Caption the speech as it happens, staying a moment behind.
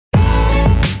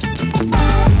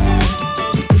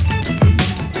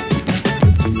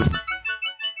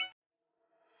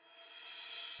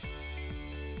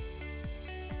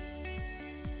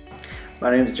My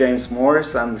name is James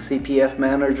Morris. I'm the CPF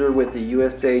manager with the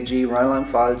USAG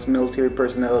Rhineland-Pfalz Military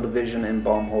Personnel Division in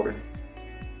Baumholder.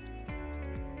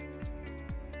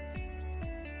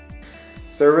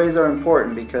 Surveys are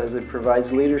important because it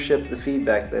provides leadership the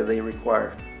feedback that they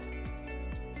require.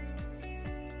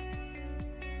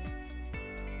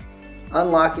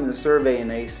 Unlocking the survey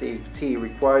in ACT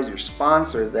requires your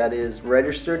sponsor that is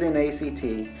registered in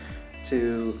ACT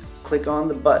to click on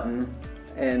the button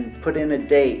and put in a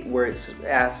date where it's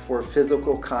asked for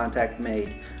physical contact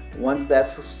made. Once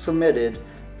that's submitted,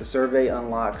 the survey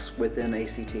unlocks within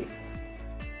ACT.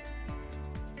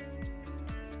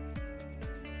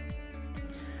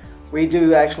 We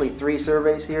do actually 3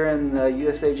 surveys here in the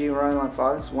USAG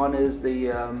Rhineland-Pfalz. One is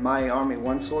the My Army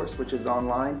One Source, which is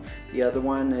online. The other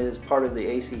one is part of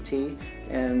the ACT.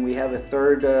 And we have a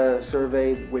third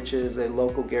survey, which is a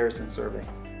local garrison survey.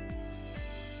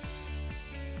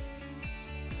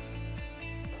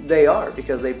 They are,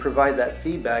 because they provide that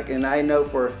feedback. And I know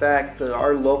for a fact that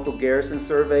our local garrison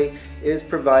survey is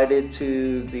provided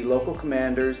to the local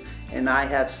commanders, and I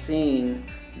have seen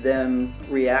them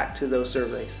react to those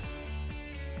surveys.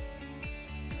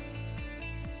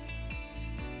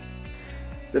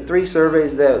 The 3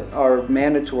 surveys that are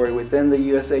mandatory within the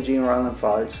USAG and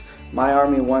Rhineland-Pfalz, My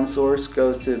Army One Source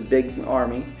goes to Big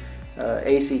Army,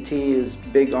 ACT is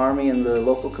Big Army and the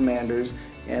local commanders,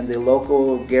 and the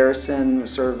local garrison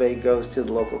survey goes to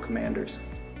the local commanders.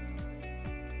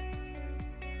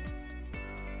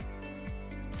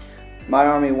 My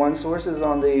Army One Source is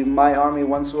on the My Army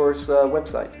One Source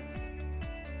website.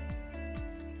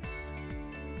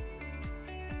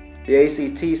 The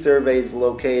ACT survey is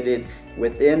located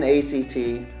within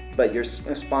ACT, but your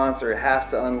sponsor has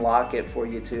to unlock it for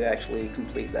you to actually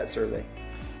complete that survey.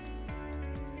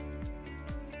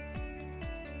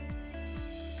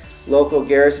 Local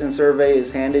garrison survey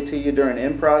is handed to you during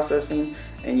in-processing,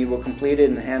 and you will complete it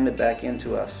and hand it back in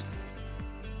to us.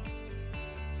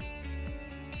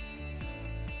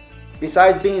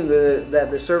 Besides being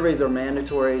that the surveys are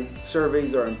mandatory,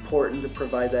 surveys are important to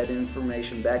provide that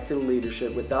information back to the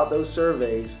leadership. Without those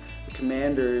surveys, the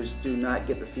commanders do not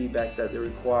get the feedback that they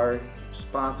require.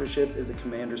 Sponsorship is a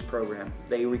commander's program.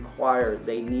 They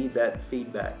need that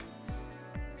feedback.